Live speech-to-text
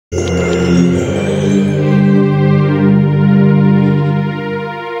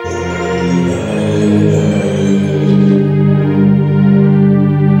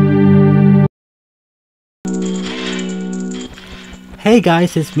Hey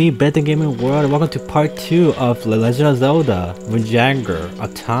guys, it's me, Ben the Gaming World, and welcome to part 2 of The Legend of Zelda Voyanger, A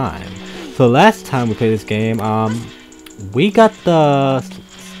Time. So last time we played this game, we got the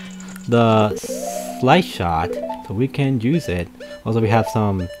slice shot, so we can use it. Also, we have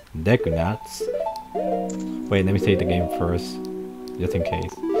some Deku nuts. Wait, let me save the game first, just in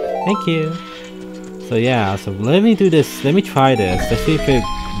case. Thank you. So yeah, so let me do this. Let me try this. Let's see if it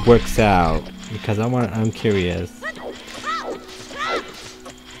works out because I'm curious.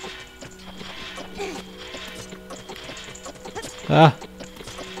 Ah!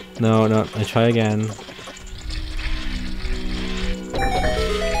 No, I try again.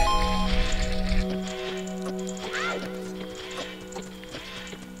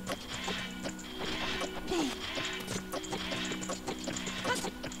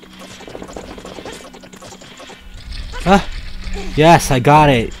 Ah! Yes, I got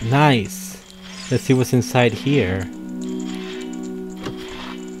it! Nice! Let's see what's inside here.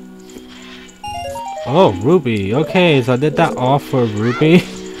 Oh, Ruby. Okay, so I did that all for Ruby.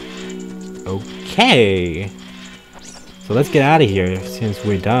 Okay. So let's get out of here since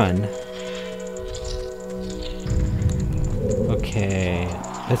we're done. Okay.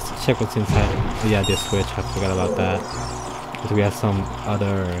 Let's check what's inside. Oh, yeah, this switch. I forgot about that. Because we have some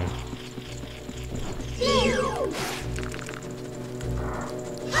other...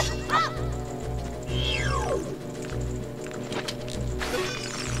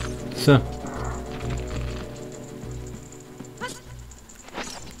 So...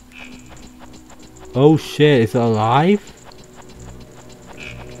 Oh shit, it's alive?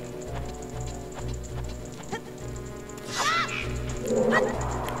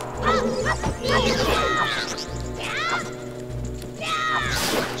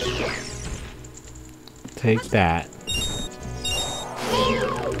 Take that.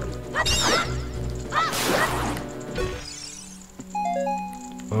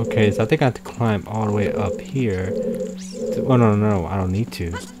 Okay, so I think I have to climb all the way up here. Oh no, I don't need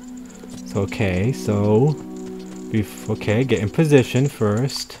to. So, okay, so okay, get in position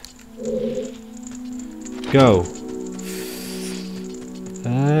first. Go.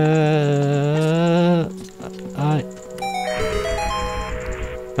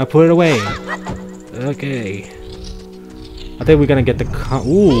 Now put it away. Okay. I think we're gonna get the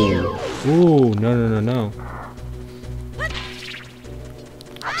ooh, no.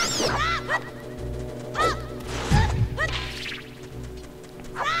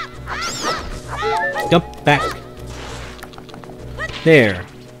 Jump back. There.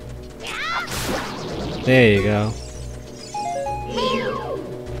 There you go.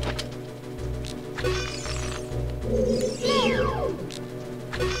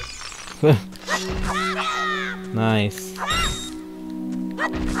 Nice.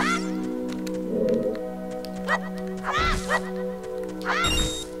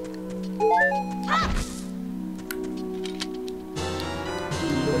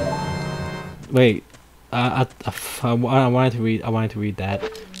 Wait. I wanted to read that,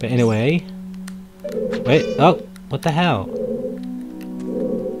 but anyway. Wait, oh, what the hell?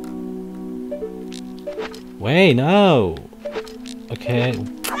 Wait, no. Okay,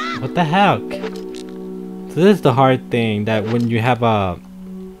 what the heck? So this is the hard thing, that when you have a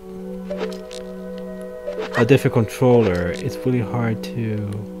different controller, it's really hard to.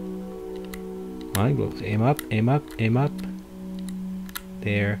 Alright, go aim up.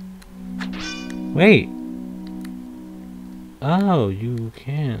 There. Wait. Oh, you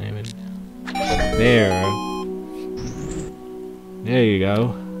can even. There. There you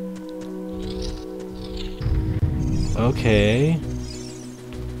go. Okay.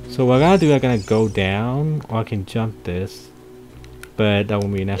 So what I'm gonna do, I'm gonna go down, or I can jump this. But that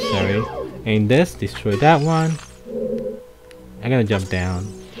won't be necessary. Aim this, destroy that one. I'm gonna jump down.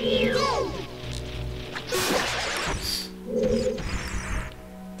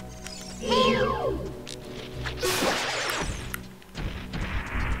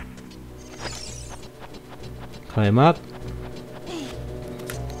 Climb up.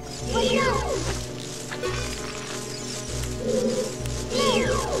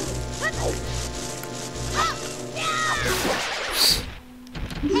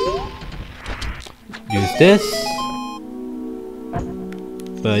 Use this.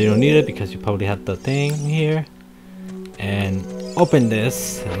 But you don't need it because you probably have the thing here. And open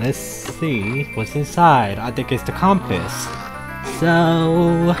this and let's see what's inside. I think it's the compass.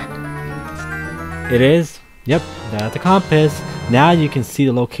 So it is. Yep, that's the compass. Now you can see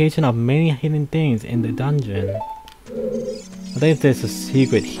the location of many hidden things in the dungeon. I think there's a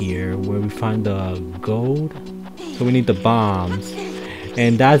secret here where we find the gold. So we need the bombs.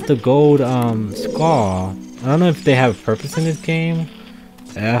 And that's the gold skull. I don't know if they have a purpose in this game,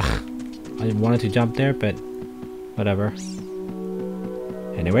 Ugh. I wanted to jump there, but whatever.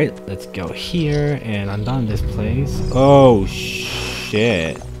 Anyway, let's go here and undone this place. Oh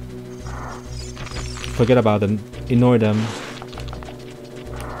shit. Forget about them. Ignore them.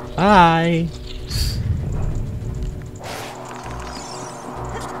 Bye.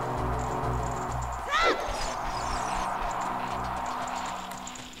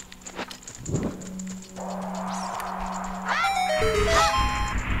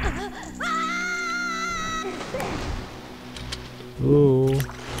 Ooh.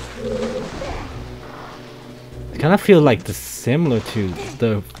 I kind of feel like this similar to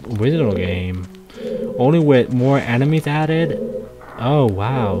the original game, only with more enemies added. Oh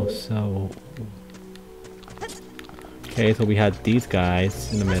wow, so okay, so we had these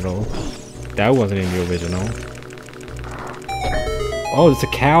guys in the middle. That wasn't in the original. Oh, there's a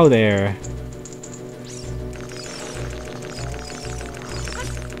cow there.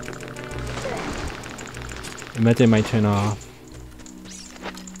 Imagine it might turn off.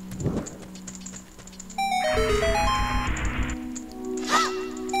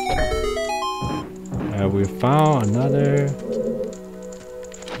 We found another.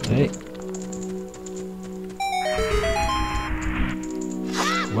 Hey.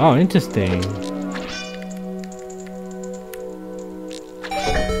 Wow, interesting.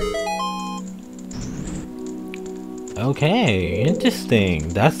 Okay, interesting.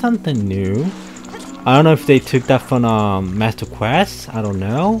 That's something new. I don't know if they took that from Master Quest. I don't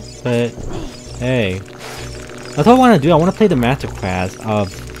know, but hey, that's what I want to do. I want to play the Master Quest of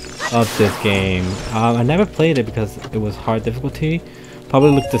this game. I never played it because it was hard difficulty.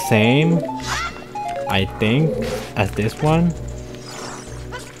 Probably looked the same, I think, as this one.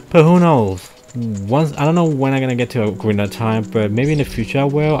 But who knows? Once I don't know when I'm gonna get to Ocarina of Time, but maybe in the future I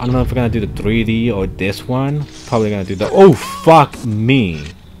will. I don't know if I'm gonna do the 3D or this one. Probably gonna do the. Oh fuck me!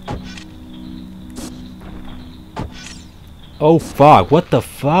 Oh fuck! What the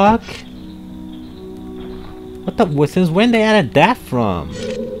fuck? What the? Since when they added that from?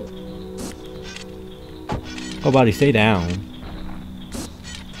 Oh buddy, stay down.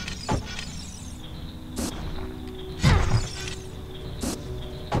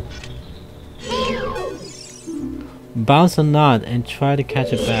 Bounce a knot and try to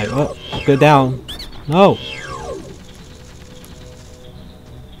catch it back. Oh, go down. No!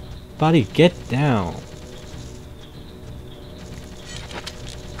 Buddy, get down.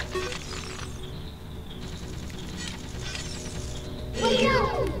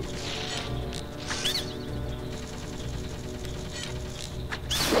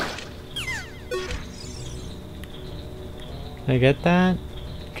 Can I get that?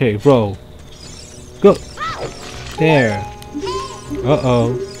 Okay, roll. Go! There.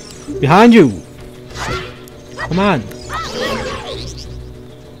 Uh-oh. Behind you! Come on!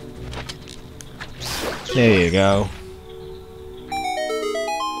 There you go.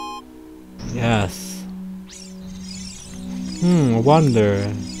 Yes. I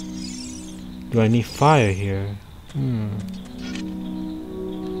wonder. Do I need fire here? And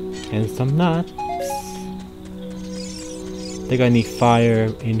some nuts. I think I need fire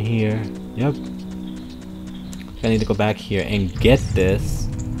in here. Yep. I need to go back here and get this.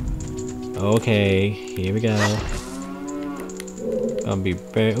 Okay, here we go. Gonna be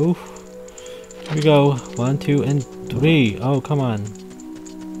very. Oof. Here we go. 1, 2, and 3. Oh, come on.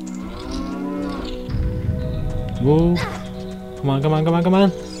 Move. Come on, come on, come on, come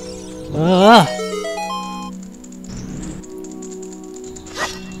on. Ah!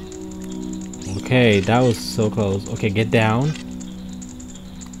 Okay, that was so close. Okay, get down.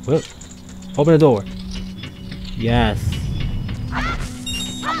 Whoop. Open the door. Yes.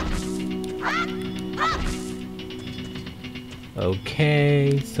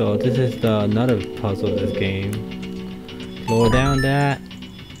 Okay, so this is another puzzle of this game. Lower down that.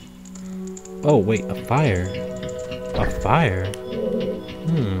 Oh wait, a fire. A fire?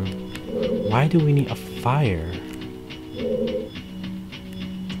 Why do we need a fire?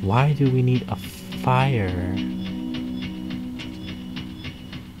 Why do we need a fire?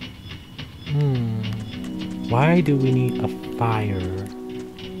 Why do we need a fire?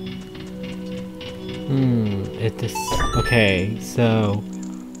 It is okay, so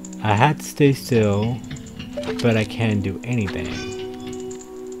I had to stay still, but I can't do anything.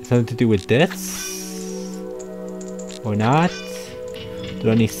 Something to do with this? Or not? Do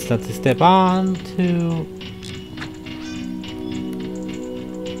I need stuff to step on to?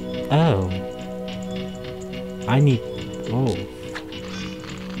 Oh. I need. Oh.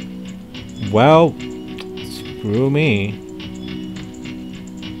 Well, screw me.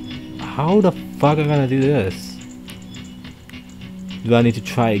 How the fuck am I gonna do this? Do I need to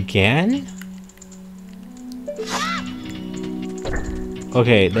try again?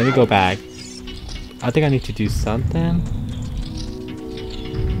 Okay, let me go back. I think I need to do something.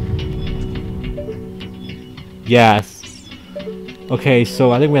 Yes. Okay,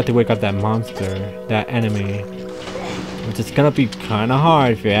 so I think we have to wake up that monster, that enemy. Which is gonna be kinda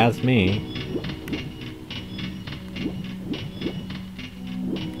hard if you ask me.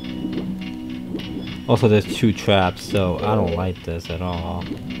 Also, there's 2 traps, so I don't like this at all.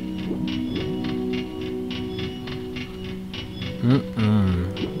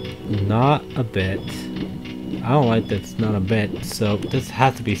 Not a bit. I don't like this, not a bit. So this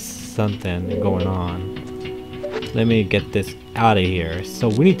has to be something going on. Let me get this out of here. So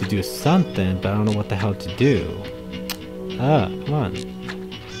we need to do something, but I don't know what the hell to do. Come on.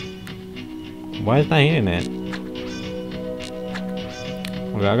 Why is not hitting it?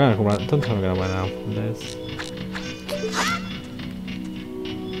 Okay, I gotta run. Don't tell me I'm gonna run out from this.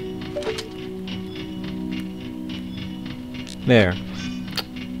 There.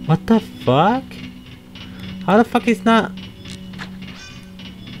 What the fuck? How the fuck is not?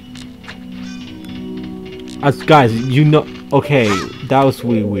 Guys, you know. Okay, that was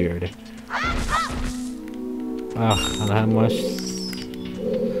really weird. Ugh, I don't have much.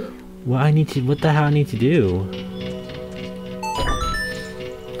 What the hell I need to do?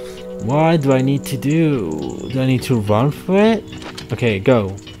 What do I need to do? Do I need to run for it? Okay,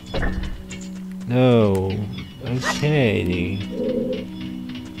 go. No. Okay.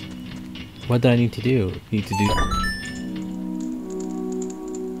 What do I need to do? Need to do.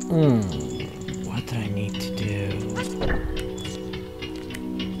 What do I need to do?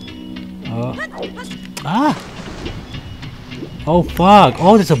 Ah! Oh fuck!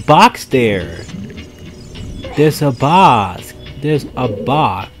 Oh, there's a box there. There's a box. There's a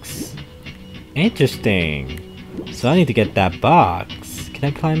box. Interesting. So I need to get that box. Can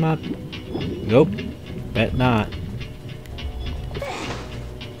I climb up? Nope. Bet not.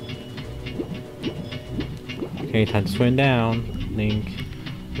 Okay, time to swim down. Link.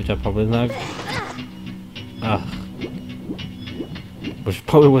 Which I probably not. Ugh. Which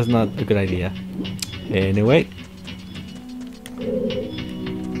probably was not a good idea. Anyway.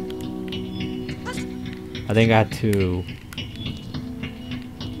 I think I had to.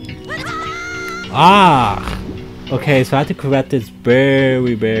 Ah! Okay, so I have to correct this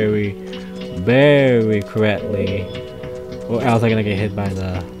very correctly. Or else I'm gonna get hit by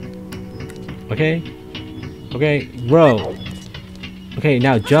the. Okay? Okay, row. Okay,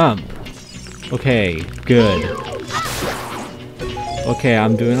 now jump. Okay, good. Okay,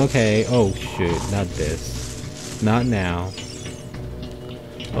 I'm doing okay. Oh shoot, not this. Not now.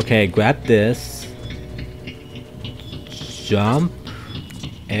 Okay, grab this. Jump.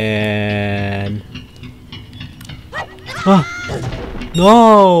 And... Ah!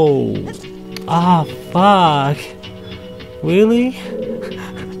 No! Ah, fuck! Really?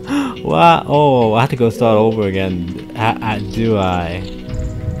 What? Oh, I have to go start over again. Do I?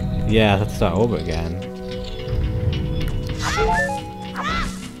 Yeah, I have to start over again.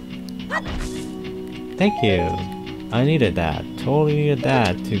 Thank you. I needed that. Totally needed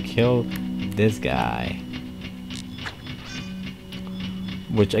that to kill this guy.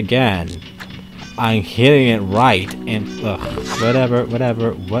 Which again, I'm hitting it right and whatever.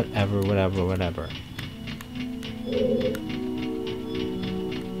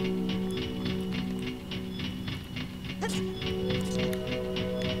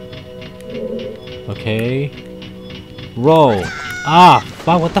 Okay. Roll. Ah,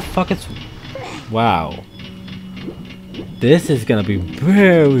 fuck, what the fuck is... Wow. This is gonna be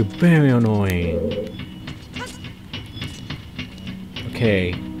very annoying.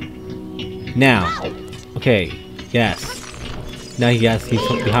 Okay. Now. Okay. Yes. Now yes, he's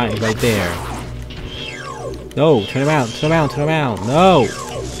behind right there. No, turn around. No!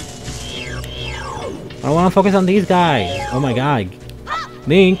 I don't want to focus on these guys. Oh my god.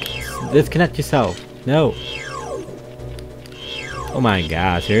 Link, disconnect yourself. No. Oh my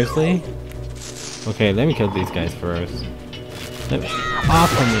god, seriously? Okay, let me kill these guys first.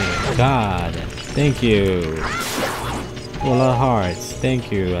 Off of me. God. Thank you. Oh, a lot of hearts.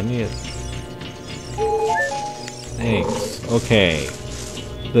 Thank you. I need it. Thanks. Okay.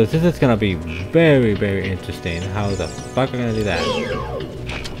 So this is gonna be very interesting. How the fuck am I gonna do that?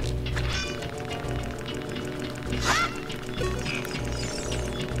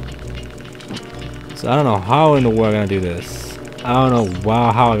 So I don't know how in the world I'm gonna do this. I don't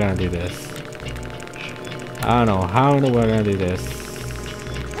know how I'm gonna do this. I don't know how in the world I'm gonna do this.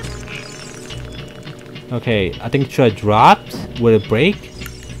 Okay, I think should I drop? Will it break?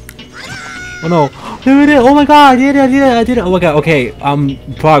 Oh no! There it is! Oh my god, I did it! Oh my god, okay,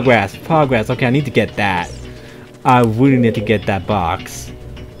 progress. Okay, I need to get that. I really need to get that box.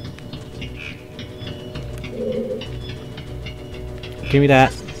 Give me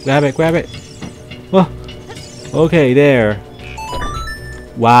that. Grab it. Oh, okay, there.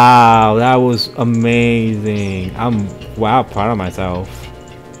 Wow, that was amazing. I'm proud of myself.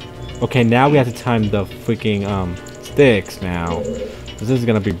 Okay, now we have to time the freaking sticks now. This is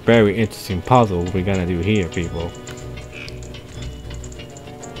gonna be a very interesting puzzle we're gonna do here, people.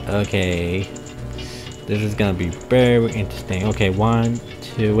 Okay. This is gonna be very interesting. Okay, 1,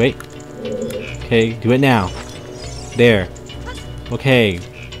 2, wait. Okay, do it now. There. Okay.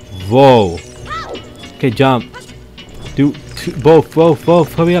 Whoa. Okay, jump. Do both.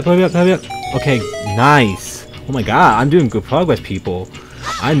 Hurry up. Okay, nice. Oh my god, I'm doing good progress, people.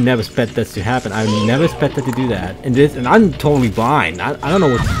 I never expect this to happen. I never expected to do that. And I'm totally blind. I don't know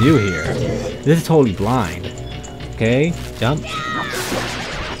what to do here. This is totally blind. Okay, jump.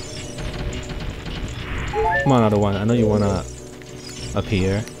 Come on, other one. I know you wanna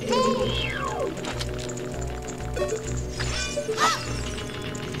appear.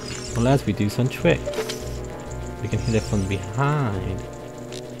 Unless we do some tricks. We can hit it from behind.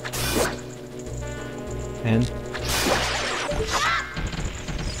 And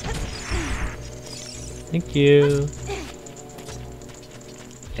thank you.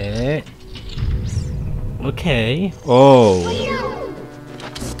 Okay. Oh.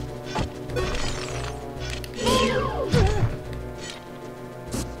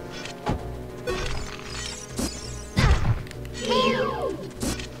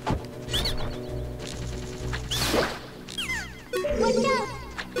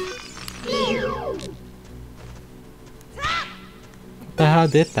 What the hell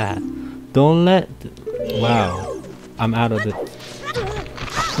did that? Don't let... Wow. I'm out of it.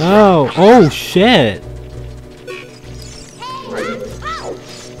 No! Oh shit!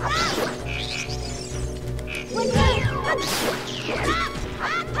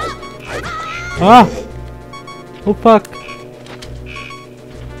 Ah! Oh fuck!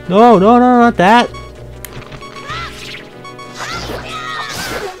 No, not that!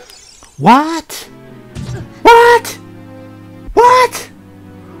 What?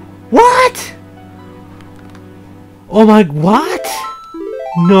 Oh my, what?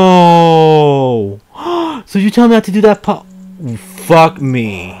 No! So you tell me how to do that Fuck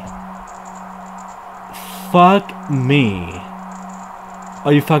me. Fuck me.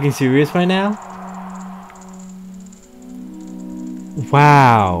 Are you fucking serious right now?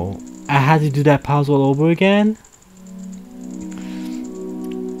 Wow. I had to do that puzzle all over again?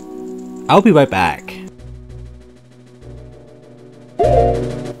 I'll be right back.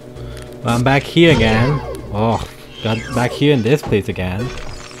 Well, I'm back here again. Oh, got back here in this place again.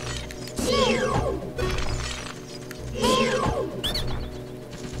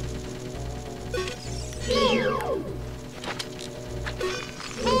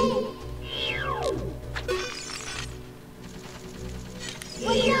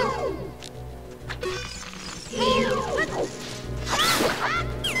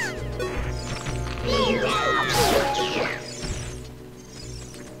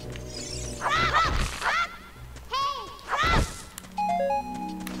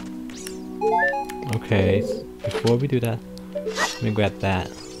 Okay, so before we do that, let me grab that.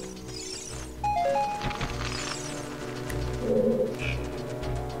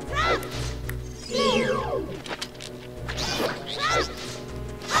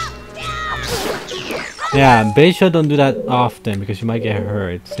 Yeah, be sure don't do that often because you might get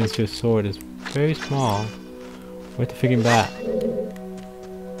hurt since your sword is very small. Where to figure that?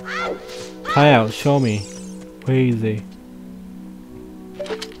 Try out, show me. Crazy.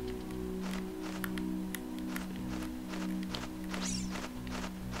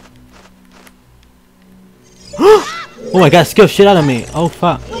 Oh my god, scared shit out of me. Oh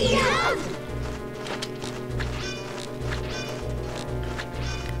fuck.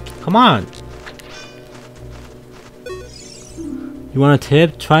 Come on. You want a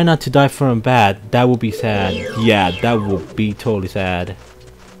tip? Try not to die from a bat. That would be sad. Yeah, that would be totally sad.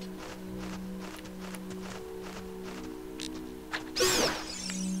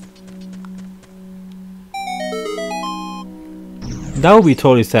 That would be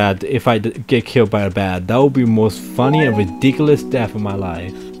totally sad if I get killed by a bat. That would be the most funny and ridiculous death of my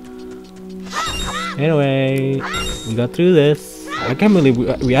life. Anyway, we got through this. I can't believe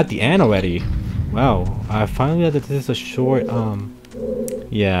we're at the end already. Wow, I finally realized that this is a short,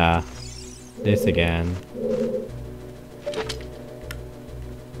 yeah, this again.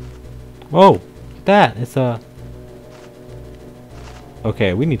 Whoa, look at that, it's a...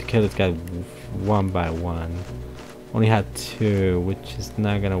 Okay, we need to kill this guy one by one. Only had two, which is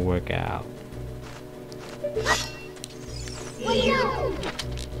not gonna work out.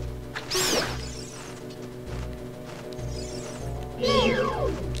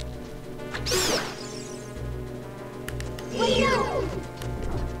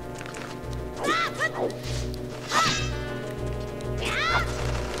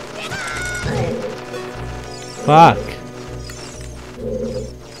 Fuck!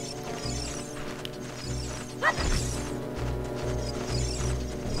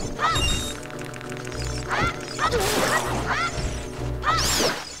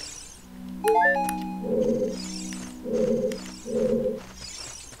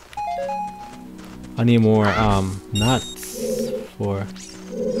 I need more nuts for.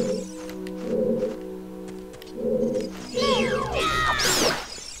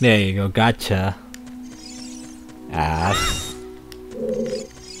 There you go, gotcha. Ass.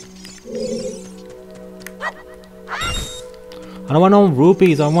 I don't want no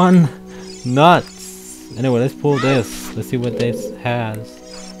rupees, I want nuts. Anyway, let's pull this. Let's see what this has.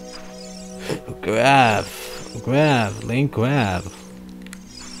 Grab. Grab. Link grab.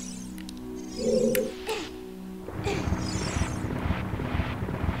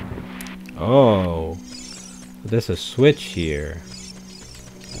 Oh. There's a switch here.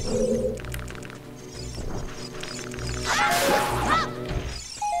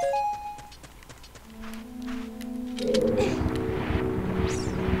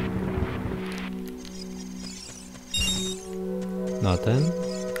 Nothing.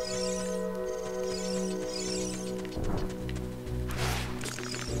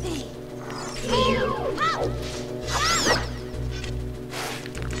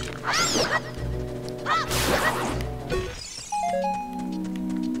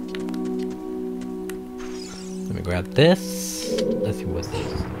 Let me grab this. Let's see what's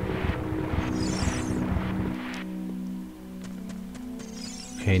this.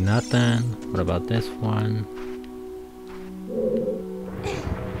 Okay, nothing. What about this one?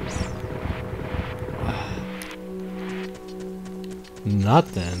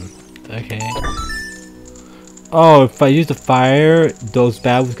 Nothing. Okay. Oh, if I use the fire, those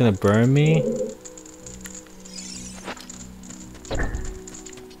bad was gonna burn me.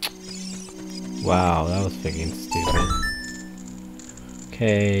 Wow, that was freaking stupid.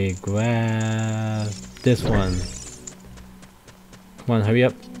 Okay, grab this one. Come on, hurry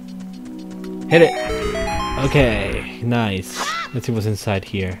up. Hit it! Okay, nice. Let's see what's inside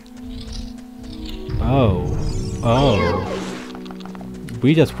here. Oh. Oh.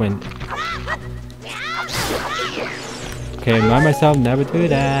 We just went. Okay, remind myself never do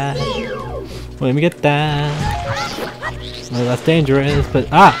that. Well, let me get that. Well, that's dangerous, but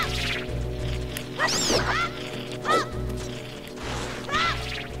ah!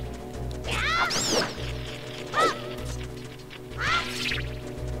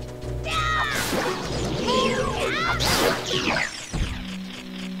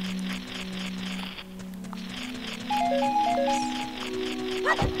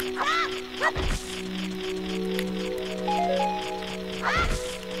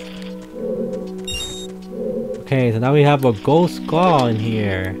 Okay, so now we have a gold skull in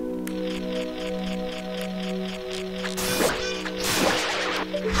here.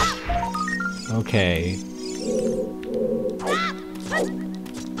 Okay.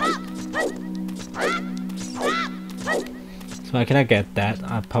 So I cannot get that.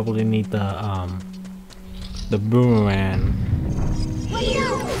 I probably need the boomerang.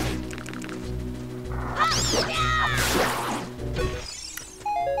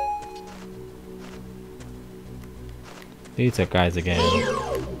 These are guys again.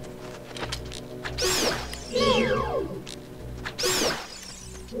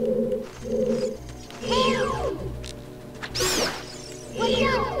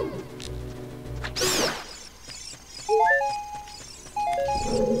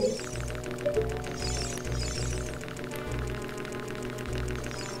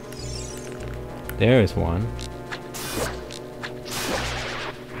 There is one.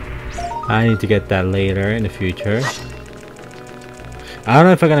 I need to get that later in the future. I don't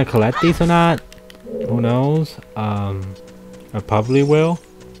know if I'm gonna collect these or not. Who knows? I probably will.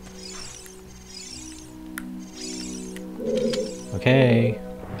 Okay.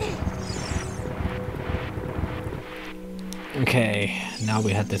 Okay, now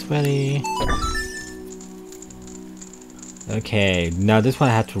we have this ready. Okay, now this one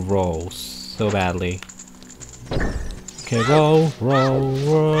I have to roll so badly. Okay, roll, roll,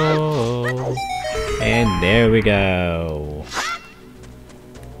 roll. And there we go.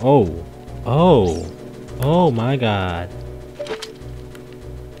 Oh, oh, oh my god.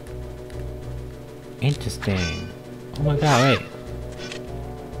 Interesting. Oh my god, wait.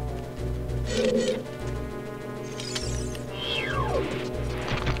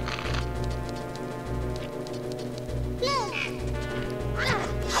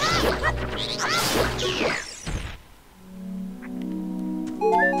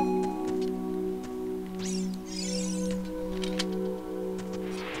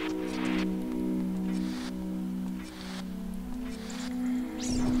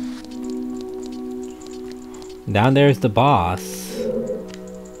 Down there is the boss.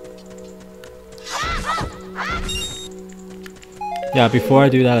 Yeah, before I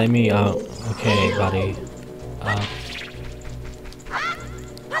do that, let me, okay, buddy.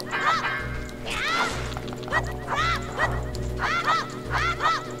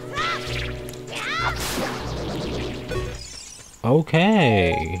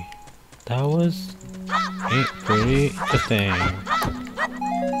 Okay. That was pretty interesting.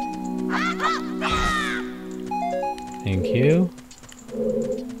 Thank you.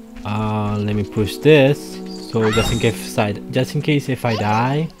 Let me push this. So just in case if I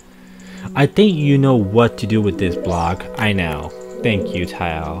die. I think you know what to do with this block. I know. Thank you,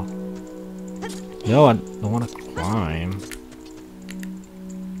 Tile. No, I don't want to climb.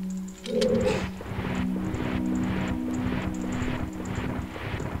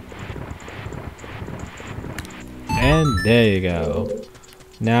 And there you go.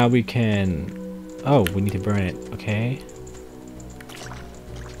 Now we can... Oh, we need to burn it. Okay.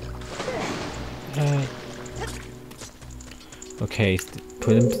 Okay,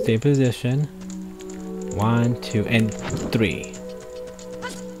 put him stay position. 1, 2, and 3.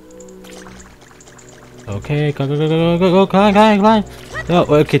 Okay, go, climb. Oh,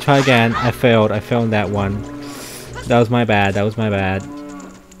 okay, try again. I failed that one. That was my bad.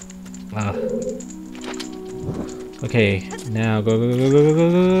 Okay, now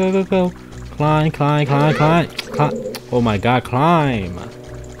go. Climb. Oh my god, climb.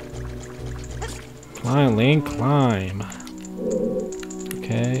 Climb, Link, climb.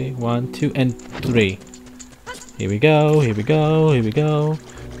 Okay, 1, 2, and 3. Here we go.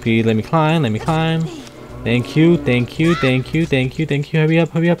 Please let me climb. Thank you. Hurry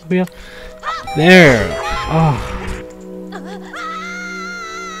up. There. Oh.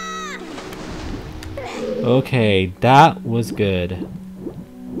 Okay, that was good.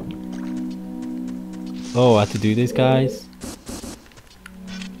 Oh, I have to do this, guys.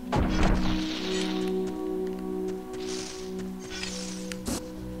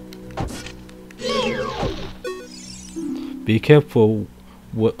 Be careful.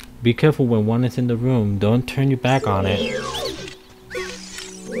 Be careful when one is in the room. Don't turn your back on it.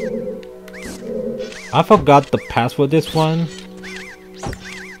 I forgot the password this one.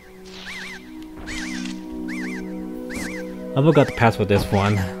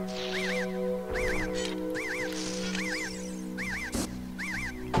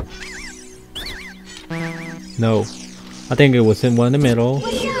 No. I think it was in one in the middle.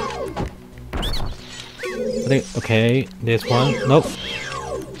 Okay, this one. Nope.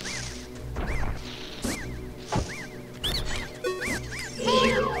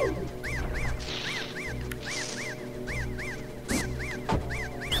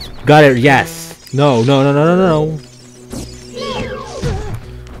 Got it, yes. No.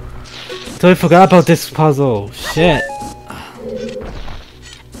 Totally forgot about this puzzle. Shit.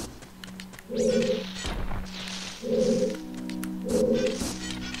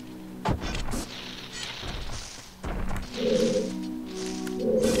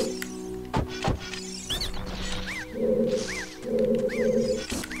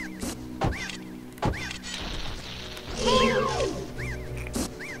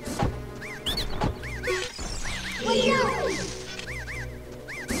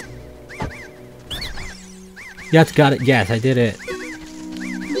 Yes, got it. Yes, I did it.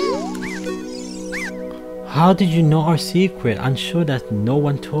 How did you know our secret? I'm sure that no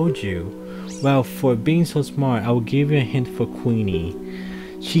one told you. Well, for being so smart, I will give you a hint for Queenie.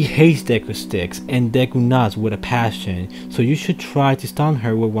 She hates Deku sticks and Deku nuts with a passion, so you should try to stun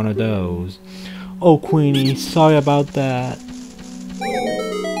her with one of those. Oh, Queenie, sorry about that.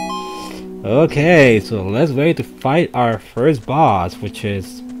 Okay, so let's ready to fight our first boss, which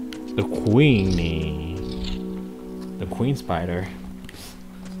is the Queenie. The Queen Spider.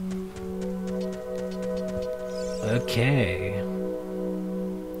 Okay.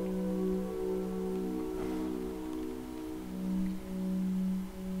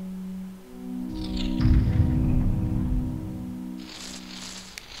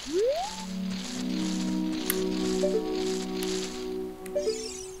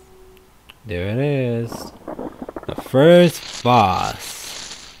 There it is. The first boss.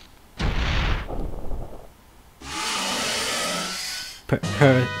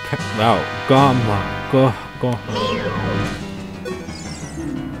 Wow, go.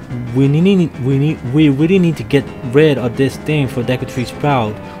 We really need to get rid of this thing for Deku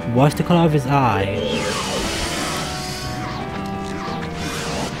Sprout. Watch the color of his eye.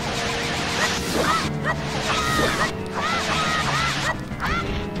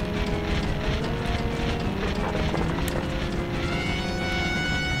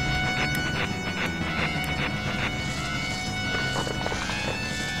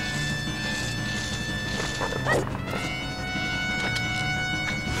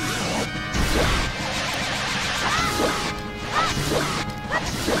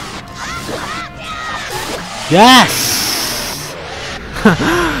 Yes!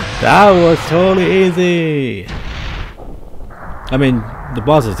 That was totally easy. I mean, the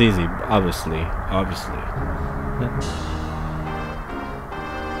boss is easy, obviously.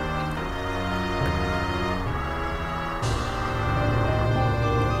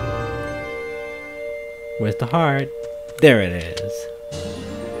 Where's the heart? There it is.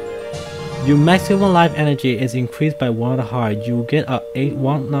 Your maximum life energy is increased by 1 heart. You will get a 8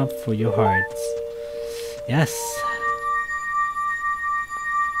 1-up for your hearts. Yes.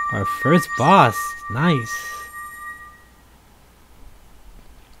 Our first boss. Nice.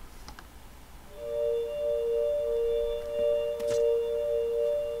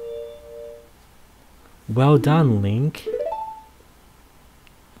 Well done, Link.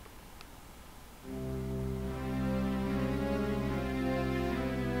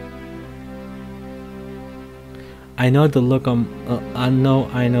 I know the look on I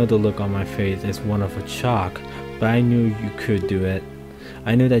know the look on my face is one of a shock, but I knew you could do it.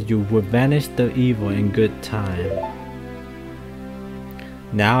 I knew that you would banish the evil in good time.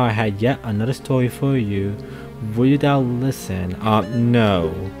 Now I had yet another story for you. Will thou listen?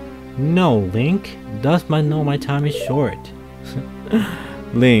 No. No, Link. Thus I know my time is short.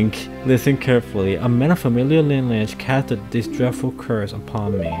 Link, listen carefully. A man of familiar lineage cast this dreadful curse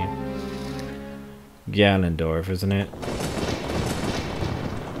upon me. Ganondorf, isn't it?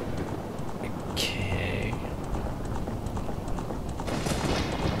 Okay.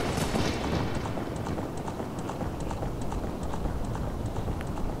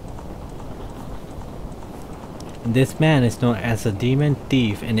 This man is known as a demon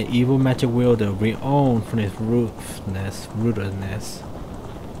thief and the evil magic wielder renowned for his ruthlessness.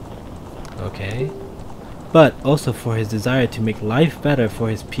 Okay. But also for his desire to make life better for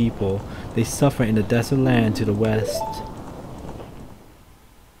his people. They suffer in the desert land to the west.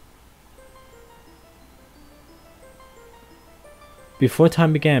 Before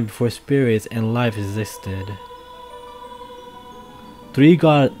time began, before spirits and life existed, 3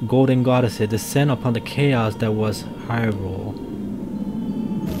 golden goddesses descend upon the chaos that was Hyrule.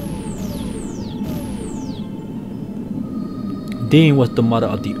 Din was the mother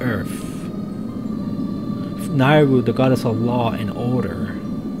of the earth. Nairu, the goddess of law and order.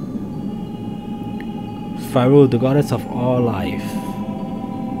 Faru, the goddess of all life.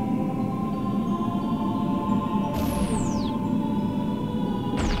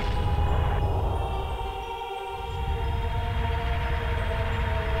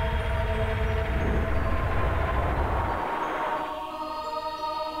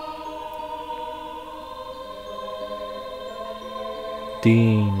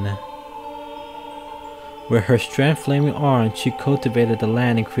 Din. With her strength flaming arm, she cultivated the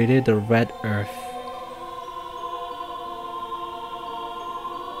land and created the red earth.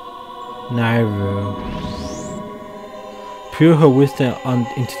 Nairu. Pour her wisdom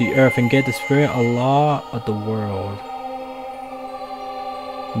into the earth and get the spirit a law of the world.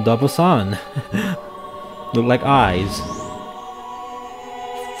 Double sun. Look like eyes.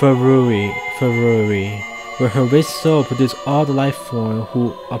 Faruri. Where her rich soul produced all the life form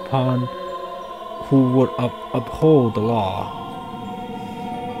who would uphold the law.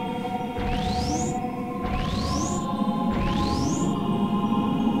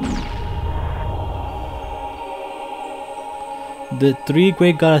 The 3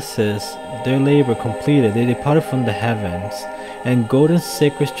 great goddesses, their labor completed, they departed from the heavens, and golden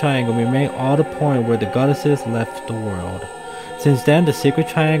sacred triangle remained all the point where the goddesses left the world. Since then, the sacred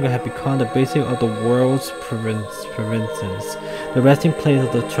triangle had become the basis of the world's provinces. The resting place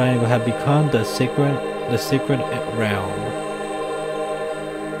of the triangle had become the sacred realm.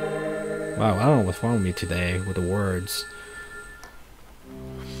 Wow, I don't know what's wrong with me today with the words.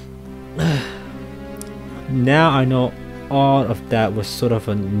 Now I know all of that was sort of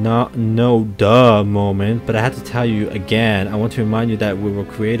a no duh moment, but I have to tell you again, I want to remind you that we were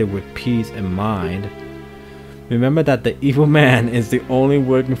created with peace in mind. Remember that the evil man is the only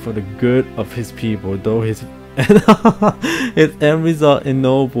working for the good of his people, though his And his end result in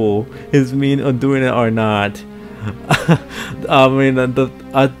noble, his mean of doing it or not. I mean,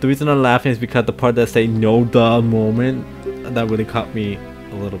 the reason I'm laughing is because the part that say no duh moment, that really caught me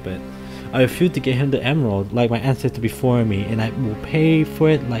a little bit. I refuse to get him the emerald like my ancestor before me, and I will pay for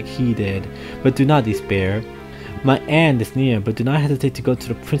it like he did. But do not despair. My end is near, but do not hesitate to go to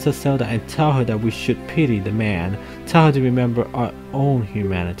the Princess Zelda and tell her that we should pity the man. Tell her to remember our own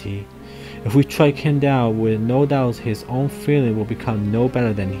humanity. If we strike him down, with no doubt his own feeling will become no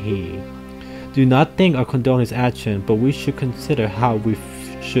better than he. Do not think or condone his action, but we should consider how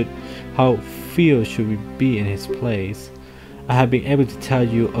feel should we be in his place. I have been able to tell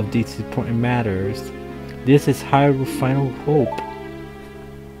you of these important matters. This is Hyrule's final hope.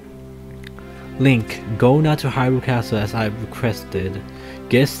 Link, go now to Hyrule Castle as I requested.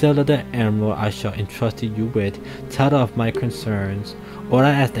 Get Zelda the emerald I shall entrust you with. Tell her of my concerns. All I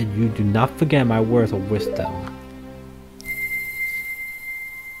ask that you do not forget my words of wisdom.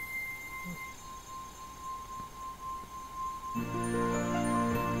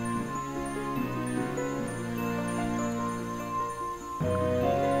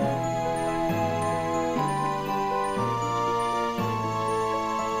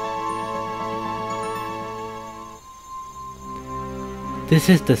 This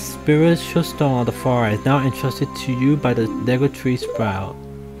is the spiritual stone of the forest, now entrusted to you by the Lego Tree Sprout.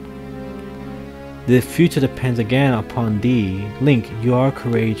 The future depends again upon thee. Link, you are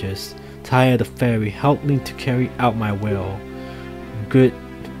courageous. Taia the fairy, help Link to carry out my will.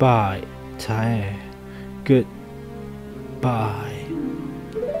 Goodbye, Taia. Goodbye.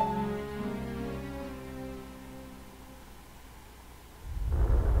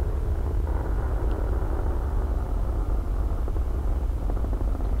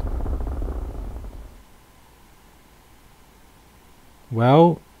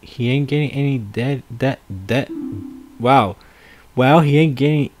 Well, he ain't getting any Well, he ain't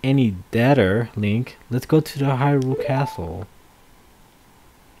getting any deader, Link. Let's go to the Hyrule Castle.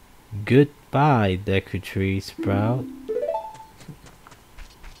 Goodbye, Deku Tree Sprout.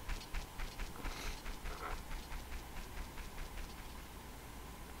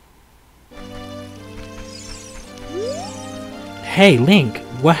 Hey, Link,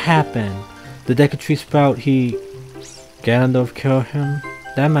 what happened? The Deku Tree Sprout, Ganondorf killed him?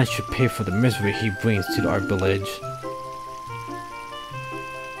 That man should pay for the misery he brings to our village.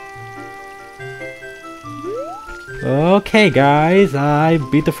 Okay guys, I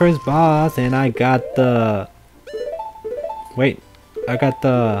beat the first boss and I got the... Wait, I got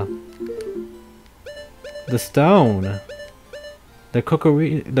the stone. The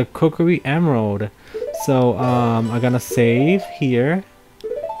cookery emerald. So I'm gonna save here.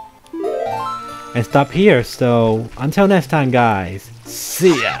 And stop here. So until next time guys,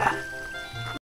 see ya.